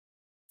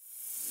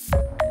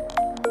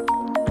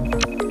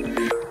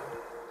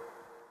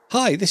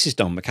Hi, this is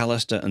Don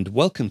McAllister and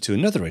welcome to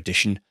another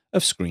edition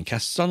of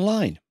Screencasts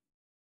Online.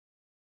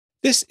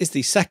 This is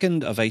the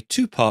second of a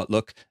two-part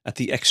look at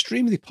the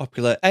extremely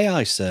popular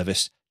AI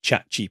service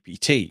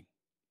ChatGPT.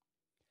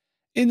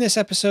 In this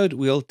episode,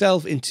 we'll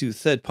delve into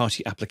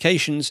third-party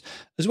applications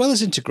as well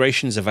as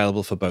integrations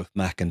available for both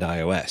Mac and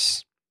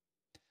iOS.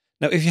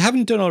 Now, if you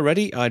haven't done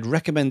already, I'd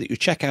recommend that you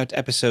check out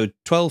episode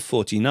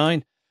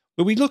 1249,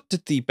 where we looked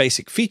at the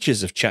basic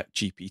features of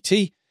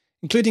ChatGPT,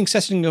 including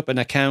setting up an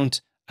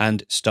account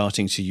and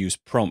starting to use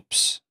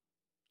prompts.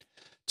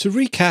 To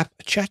recap,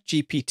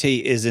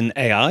 ChatGPT is an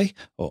AI,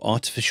 or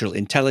artificial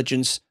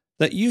intelligence,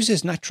 that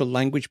uses natural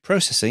language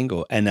processing,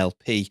 or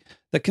NLP,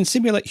 that can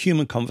simulate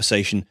human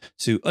conversation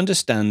to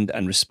understand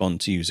and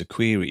respond to user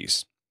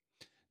queries.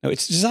 Now,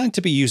 it's designed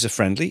to be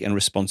user-friendly and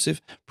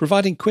responsive,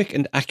 providing quick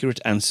and accurate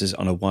answers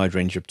on a wide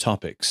range of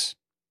topics.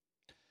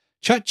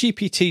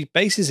 ChatGPT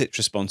bases its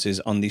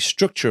responses on the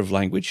structure of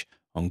language,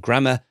 on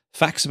grammar,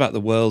 facts about the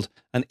world,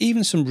 and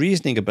even some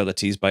reasoning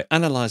abilities by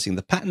analysing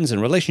the patterns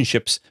and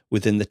relationships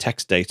within the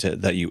text data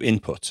that you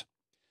input.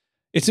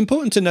 It's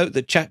important to note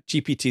that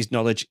ChatGPT's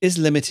knowledge is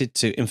limited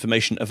to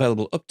information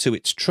available up to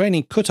its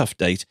training cutoff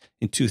date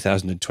in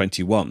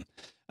 2021,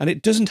 and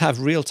it doesn't have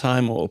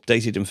real-time or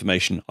updated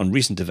information on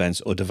recent events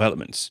or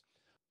developments.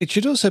 It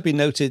should also be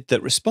noted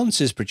that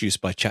responses produced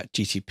by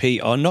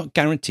ChatGPT are not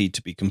guaranteed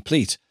to be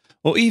complete,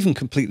 or even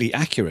completely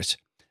accurate,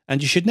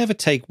 and you should never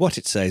take what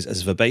it says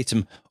as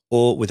verbatim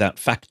or without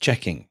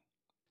fact-checking.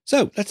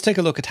 So let's take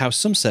a look at how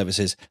some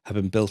services have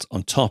been built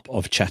on top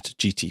of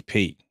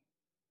ChatGPT.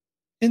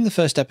 In the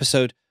first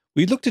episode,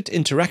 we looked at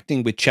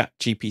interacting with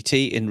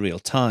ChatGPT in real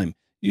time,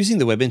 using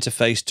the web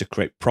interface to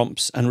create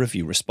prompts and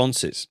review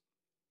responses.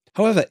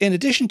 However, in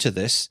addition to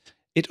this,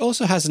 it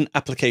also has an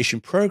application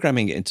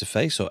programming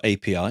interface, or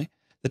API,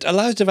 that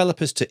allows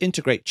developers to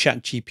integrate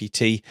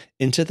ChatGPT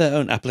into their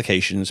own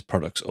applications,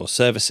 products, or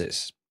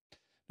services.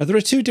 Now, there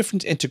are two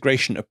different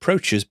integration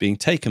approaches being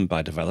taken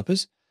by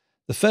developers.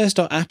 The first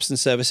are apps and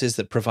services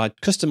that provide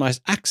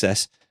customized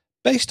access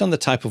based on the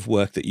type of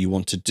work that you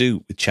want to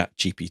do with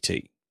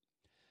ChatGPT.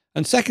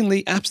 And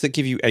secondly, apps that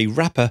give you a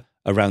wrapper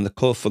around the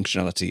core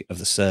functionality of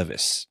the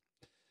service.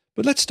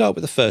 But let's start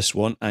with the first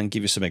one and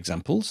give you some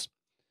examples.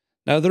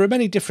 Now, there are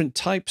many different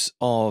types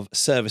of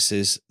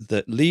services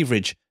that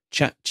leverage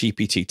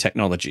ChatGPT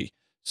technology,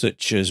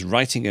 such as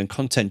writing and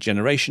content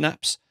generation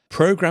apps,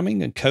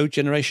 programming and code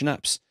generation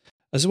apps,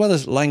 as well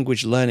as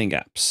language learning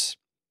apps.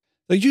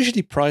 They're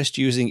usually priced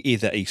using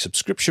either a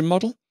subscription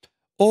model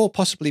or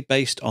possibly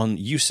based on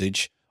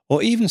usage,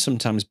 or even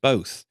sometimes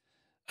both.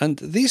 And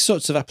these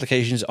sorts of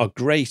applications are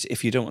great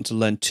if you don't want to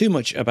learn too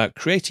much about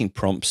creating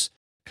prompts,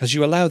 because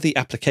you allow the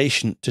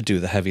application to do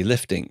the heavy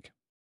lifting.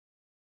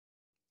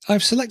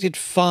 I've selected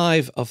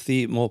 5 of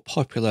the more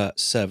popular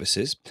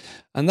services,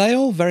 and they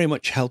all very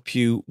much help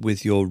you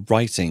with your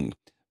writing,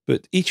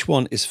 but each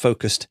one is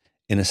focused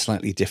in a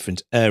slightly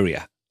different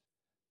area.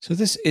 So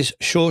this is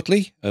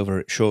Shortly over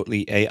at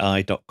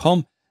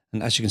shortlyai.com.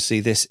 And as you can see,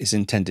 this is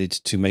intended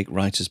to make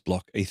writer's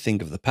block a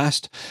thing of the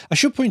past. I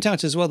should point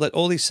out as well that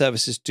all these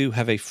services do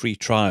have a free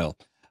trial.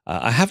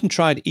 I haven't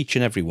tried each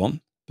and every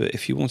one, but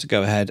if you want to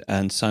go ahead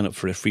and sign up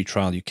for a free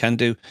trial, you can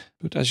do.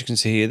 But as you can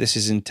see here, this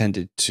is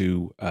intended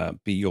to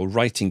be your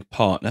writing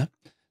partner.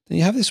 Then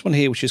you have this one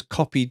here, which is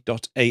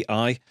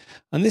copy.ai.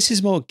 And this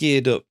is more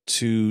geared up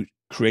to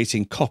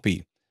creating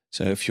copy.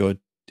 So if you're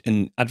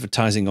in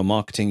advertising or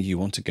marketing, you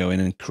want to go in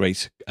and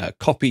create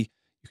copy,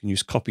 you can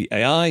use Copy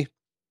AI.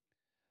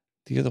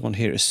 The other one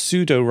here is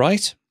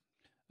Pseudo-Write.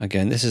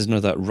 Again, this is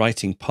another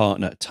writing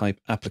partner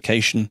type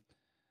application,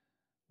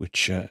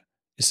 which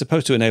is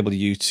supposed to enable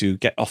you to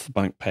get off the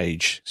blank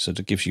page, so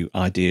it gives you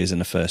ideas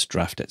in a first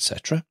draft,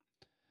 etc.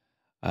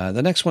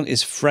 The next one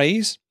is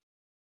Phrase.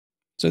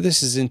 So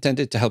this is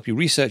intended to help you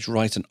research,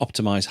 write, and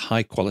optimize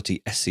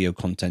high-quality SEO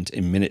content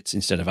in minutes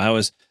instead of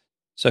hours.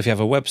 So if you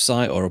have a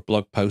website or a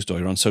blog post or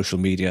you're on social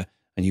media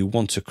and you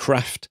want to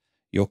craft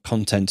your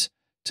content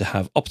to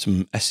have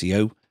optimum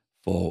SEO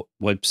for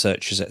web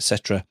searches,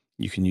 etc.,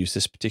 you can use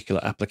this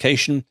particular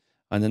application.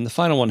 And then the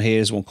final one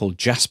here is one called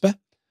Jasper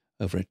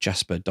over at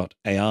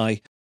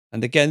jasper.ai.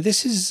 And again,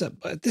 this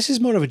is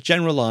more of a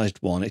generalized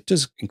one. It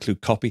does include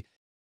copy.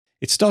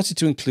 It started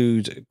to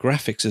include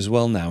graphics as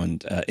well now,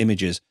 and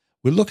images.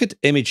 We'll look at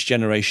image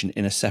generation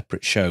in a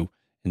separate show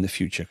in the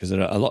future, because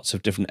there are lots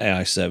of different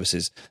AI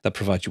services that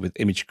provide you with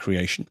image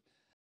creation.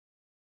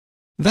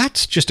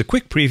 That's just a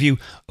quick preview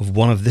of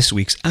one of this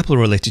week's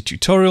Apple-related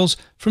tutorials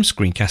from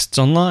Screencasts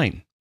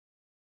Online.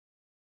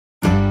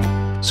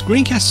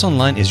 Screencasts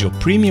Online is your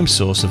premium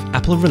source of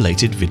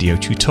Apple-related video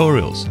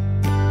tutorials.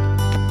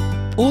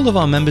 All of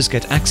our members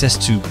get access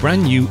to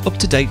brand new,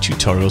 up-to-date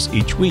tutorials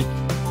each week,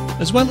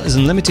 as well as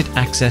unlimited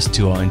access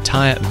to our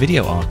entire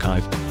video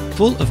archive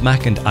full of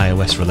Mac and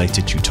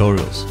iOS-related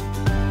tutorials.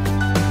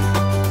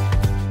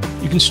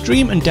 You can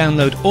stream and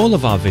download all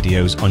of our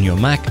videos on your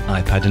Mac,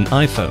 iPad and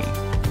iPhone,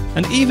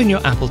 and even your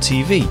Apple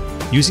TV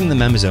using the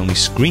members-only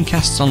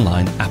Screencasts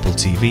Online Apple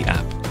TV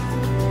app.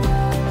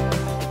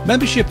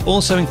 Membership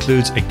also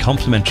includes a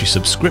complimentary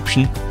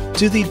subscription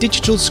to the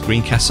Digital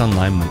Screencasts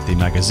Online monthly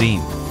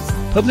magazine,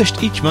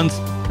 published each month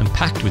and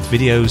packed with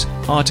videos,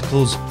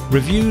 articles,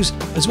 reviews,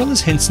 as well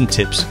as hints and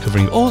tips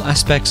covering all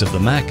aspects of the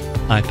Mac,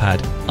 iPad,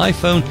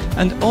 iPhone,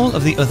 and all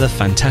of the other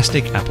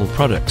fantastic Apple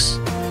products.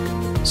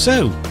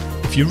 So,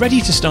 if you're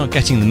ready to start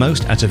getting the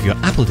most out of your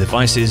Apple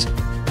devices,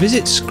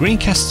 visit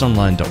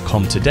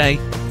screencastsonline.com today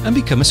and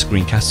become a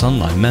Screencasts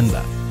Online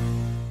member.